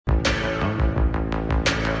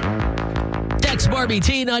Dex Barbie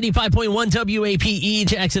T, 95.1 WAPE,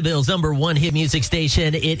 Jacksonville's number one hit music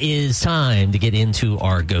station. It is time to get into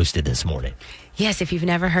our Ghosted this morning. Yes, if you've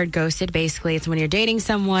never heard Ghosted, basically it's when you're dating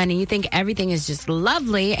someone and you think everything is just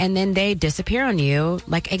lovely and then they disappear on you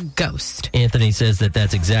like a ghost. Anthony says that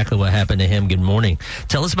that's exactly what happened to him. Good morning.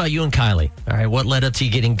 Tell us about you and Kylie. All right, what led up to you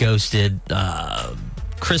getting ghosted?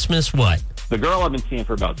 Christmas, what? The girl I've been seeing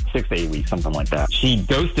for about 6 to 8 weeks, something like that. She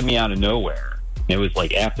ghosted me out of nowhere. It was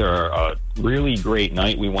like after a really great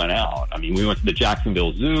night we went out. I mean, we went to the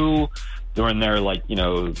Jacksonville Zoo during their,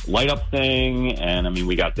 light up thing. And,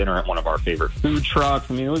 we got dinner at one of our favorite food trucks.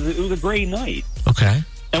 It was a great night. Okay.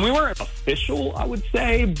 And we weren't official, I would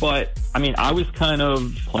say. But, I was kind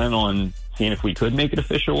of planning on seeing if we could make it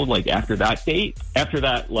official, after that date. After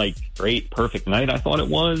that, great, perfect night, I thought it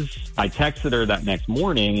was. I texted her that next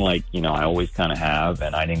morning, I always kind of have,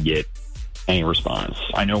 and I didn't get any response.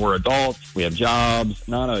 I know we're adults, we have jobs,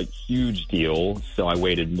 not a huge deal. So I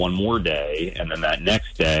waited one more day, and then that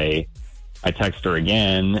next day, I text her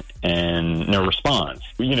again, and no response.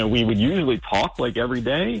 We would usually talk every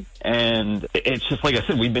day, and it's just like I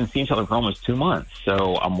said, we've been seeing each other for almost 2 months.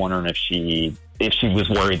 So I'm wondering if she was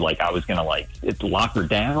worried I was gonna lock her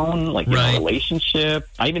down in a relationship.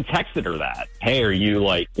 I even texted her that, hey, are you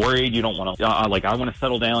worried you don't want to I want to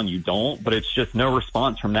settle down, you don't? But it's just no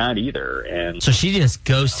response from that either. And so she just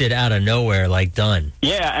ghosted out of nowhere, done.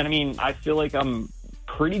 Yeah, and I feel like I'm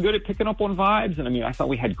pretty good at picking up on vibes, and I thought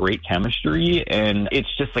we had great chemistry, and it's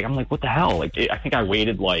just I'm what the hell? I think I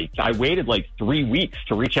waited 3 weeks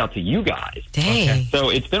to reach out to you guys. Dang. Okay. So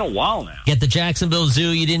it's been a while now. At the Jacksonville Zoo,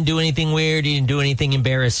 you didn't do anything weird, you didn't do anything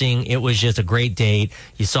embarrassing. It was just a great date.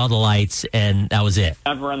 You saw the lights, and that was it.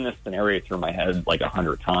 I've run this scenario through my head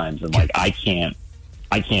 100 times, and I can't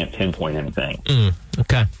pinpoint anything.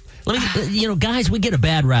 Okay. Let me, guys, we get a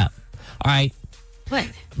bad rap. All right. What?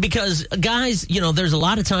 Because guys, there's a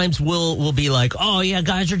lot of times we'll be like, oh yeah,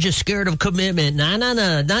 guys are just scared of commitment. No,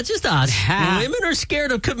 not just us. Women are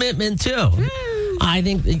scared of commitment too. I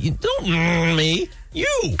think that you don't me. You.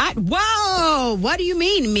 Whoa! What do you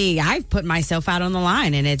mean, me? I've put myself out on the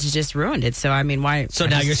line, and it's just ruined it. So, why? So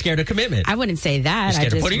now you're scared of commitment. I wouldn't say that. You're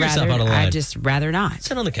scared of putting yourself out on the line. I'd just rather not.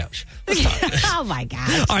 Sit on the couch. Let's talk. Oh, my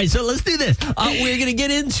gosh. All right, so let's do this. We're going to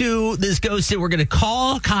get into this ghosted. We're going to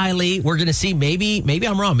call Kylie. We're going to see maybe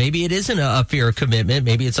I'm wrong. Maybe it isn't a fear of commitment.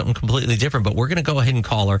 Maybe it's something completely different. But we're going to go ahead and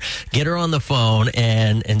call her, get her on the phone,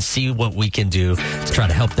 and see what we can do to try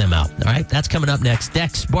to help them out. All right, that's coming up next.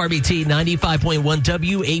 Dex Barbie T, 95.1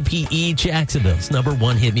 WAPE. Jacksonville's number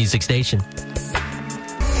one hit music station.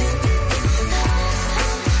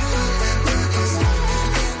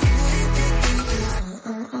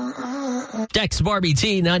 Dex Barbie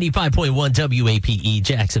T, 95.1 WAPE,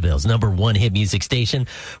 Jacksonville's number one hit music station.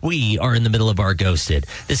 We are in the middle of our ghosted.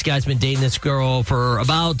 This guy's been dating this girl for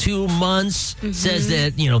about 2 months. Says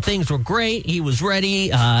that, things were great. He was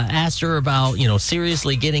ready. Asked her about,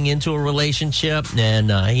 seriously getting into a relationship,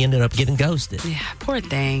 and he ended up getting ghosted. Yeah, poor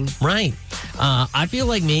thing. Right. I feel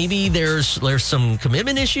like maybe there's some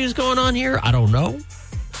commitment issues going on here. I don't know.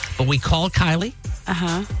 But we called Kylie.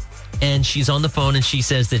 And she's on the phone, and she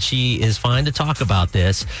says that she is fine to talk about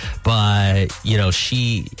this, but,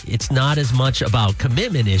 it's not as much about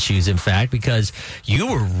commitment issues, in fact, because you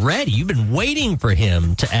were ready. You've been waiting for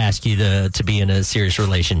him to ask you to be in a serious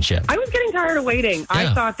relationship. I was getting tired of waiting. Yeah.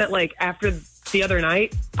 I thought that, after the other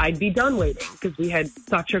night, I'd be done waiting because we had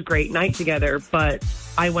such a great night together, but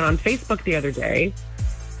I went on Facebook the other day,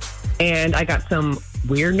 and I got some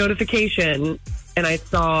weird notification, and I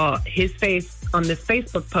saw his face on this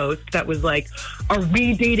Facebook post that was are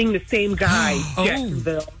we dating the same guy,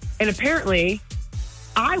 Jacksonville? And apparently,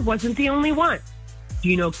 I wasn't the only one. Do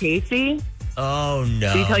you know Casey? Oh,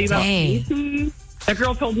 no. Did he tell you about Casey? That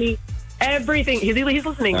girl told me everything. He's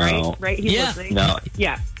listening, No. right? He's listening. No.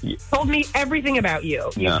 Yeah. Told me everything about you,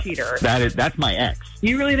 you cheater. That's my ex.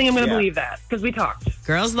 You really think I'm going to believe that? Because we talked.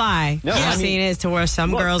 Girls lie. No, I've seen it to where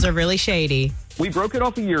some girls are really shady. We broke it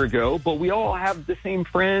off a year ago, but we all have the same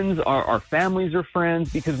friends. Our families are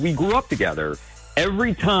friends because we grew up together.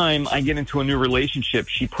 Every time I get into a new relationship,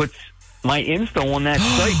 she puts my info on that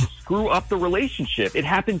site to screw up the relationship. It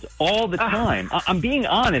happens all the time. I'm being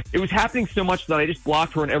honest. It was happening so much that I just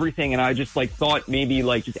blocked her and everything, and I just thought maybe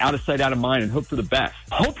just out of sight, out of mind, and hope for the best.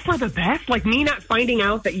 Hope for the best? Me not finding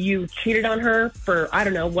out that you cheated on her for, I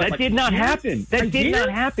don't know, what? That did not happen. That did not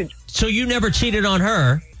happen. So you never cheated on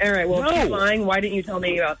her? All right, well, if you're lying, why didn't you tell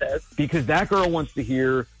me about this? Because that girl wants to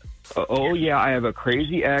hear, oh yeah, I have a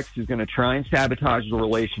crazy ex who's going to try and sabotage the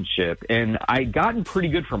relationship. And I'd gotten pretty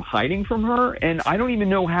good from hiding from her, and I don't even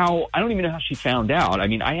know how she found out.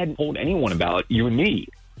 I hadn't told anyone about you and me.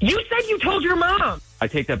 You said you told your mom. I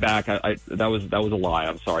take that back. That was a lie.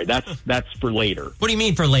 I'm sorry. That's for later. What do you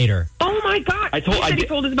mean for later? Oh my God! He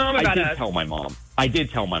told his mom about I us. did tell my mom. I did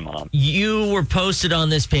tell my mom. You were posted on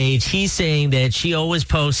this page. He's saying that she always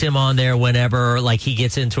posts him on there whenever like he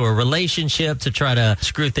gets into a relationship to try to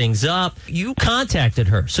screw things up. You contacted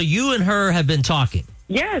her. So you and her have been talking.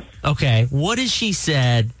 Yes. Okay. What has she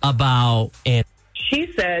said about Anthony?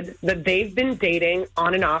 She said that they've been dating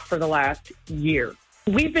on and off for the last year.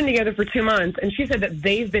 We've been together for 2 months, and she said that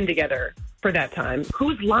they've been together for that time.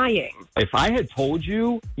 Who's lying? If I had told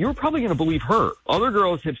you, you were probably going to believe her. Other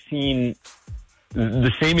girls have seen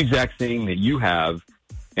the same exact thing that you have,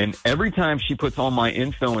 and every time she puts all my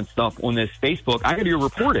info and stuff on this Facebook, I got to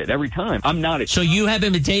report it every time. I'm not. So you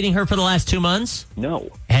haven't been dating her for the last 2 months? No.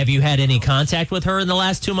 Have you had any contact with her in the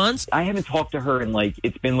last 2 months? I haven't talked to her in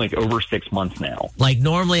it's been over 6 months now. Like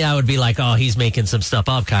normally I would be like, oh, he's making some stuff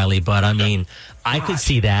up, Kylie. But I mean, I could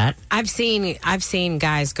see that. I've seen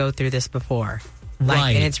guys go through this before.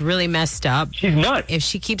 Right. And it's really messed up. She's nuts. If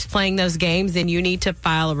she keeps playing those games, then you need to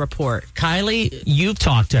file a report. Kylie, you've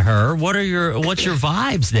talked to her. What's your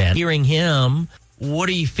vibes then? Hearing him, what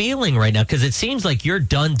are you feeling right now? Because it seems like you're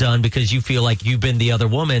done because you feel like you've been the other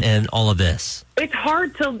woman and all of this. It's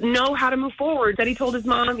hard to know how to move forward. That he told his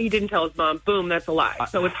mom, he didn't tell his mom. Boom, that's a lie.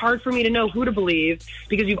 So it's hard for me to know who to believe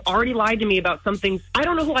because you've already lied to me about something. I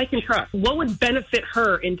don't know who I can trust. What would benefit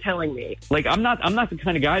her in telling me? I'm not the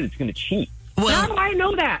kind of guy that's going to cheat. Well, how do I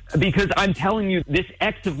know that? Because I'm telling you, this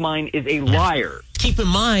ex of mine is a liar. Keep in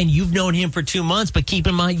mind, you've known him for 2 months, but keep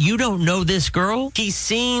in mind, you don't know this girl. He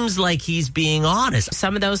seems like he's being honest.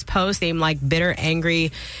 Some of those posts seem like bitter,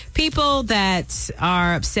 angry people that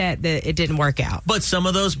are upset that it didn't work out. But some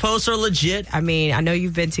of those posts are legit. I mean, I know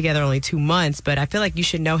you've been together only 2 months, but I feel like you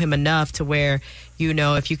should know him enough to where you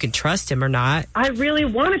know if you can trust him or not. I really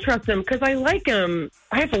want to trust him because I like him.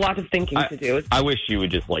 I have a lot of thinking to do. I wish you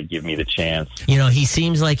would just give me the chance. You know, he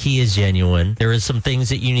seems like he is genuine. There is some things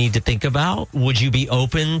that you need to think about. Would you be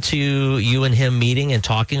open to you and him meeting and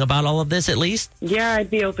talking about all of this at least? Yeah,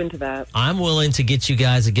 I'd be open to that. I'm willing to get you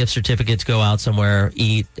guys a gift certificate to go out somewhere,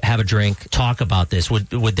 eat, have a drink, talk about this. Would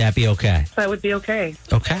that be okay? That would be okay.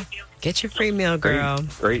 Okay. Get your free meal, girl.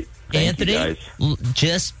 Great. Anthony,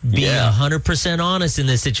 just be 100% honest in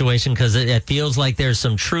this situation because it feels like there's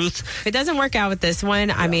some truth. If it doesn't work out with this one,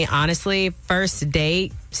 I mean, honestly, first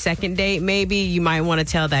date, second date, maybe you might want to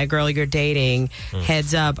tell that girl you're dating,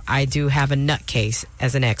 heads up, I do have a nutcase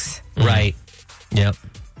as an ex. Right. Yep.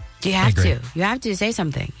 You have to. You have to say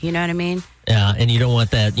something. You know what I mean? Yeah, and you don't want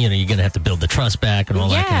that, you're going to have to build the trust back and all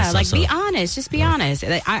that kind of stuff. Yeah, be honest. Just be honest.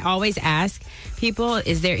 I always ask people,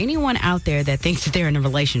 is there anyone out there that thinks that they're in a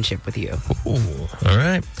relationship with you? Ooh, all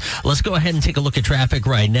right. Let's go ahead and take a look at traffic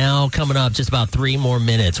right now. Coming up just about 3 more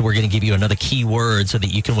minutes. We're going to give you another keyword so that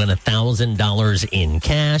you can win $1,000 in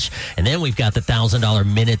cash. And then we've got the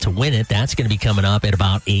 $1,000 minute to win it. That's going to be coming up at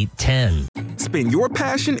about 8:10. Spin your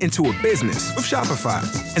passion into a business with Shopify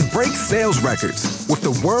and break sales records with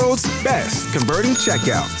the world's best converting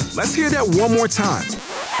checkout. Let's hear that one more time.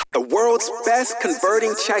 The world's best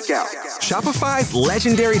converting checkout. Shopify's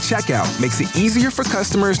legendary checkout makes it easier for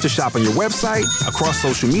customers to shop on your website, across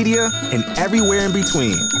social media, and everywhere in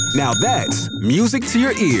between. Now that's music to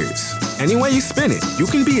your ears. Any way you spin it, you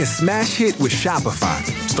can be a smash hit with Shopify.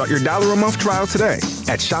 Start your $1 a month trial today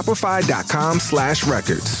at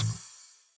shopify.com/records.